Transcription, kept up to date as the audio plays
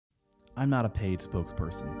I'm not a paid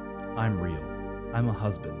spokesperson. I'm real. I'm a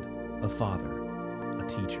husband, a father, a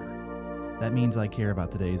teacher. That means I care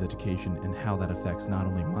about today's education and how that affects not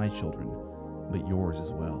only my children, but yours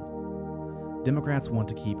as well. Democrats want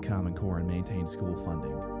to keep Common Core and maintain school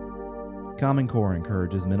funding. Common Core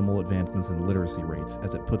encourages minimal advancements in literacy rates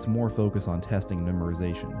as it puts more focus on testing and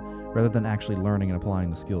memorization, rather than actually learning and applying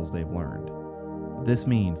the skills they've learned. This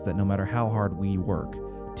means that no matter how hard we work,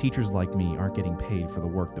 teachers like me aren't getting paid for the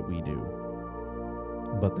work that we do.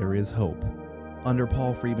 But there is hope. Under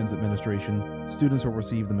Paul Friedman's administration, students will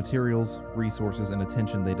receive the materials, resources, and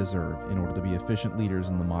attention they deserve in order to be efficient leaders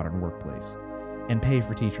in the modern workplace, and pay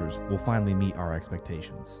for teachers will finally meet our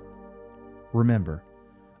expectations. Remember,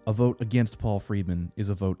 a vote against Paul Friedman is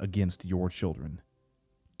a vote against your children.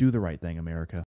 Do the right thing, America.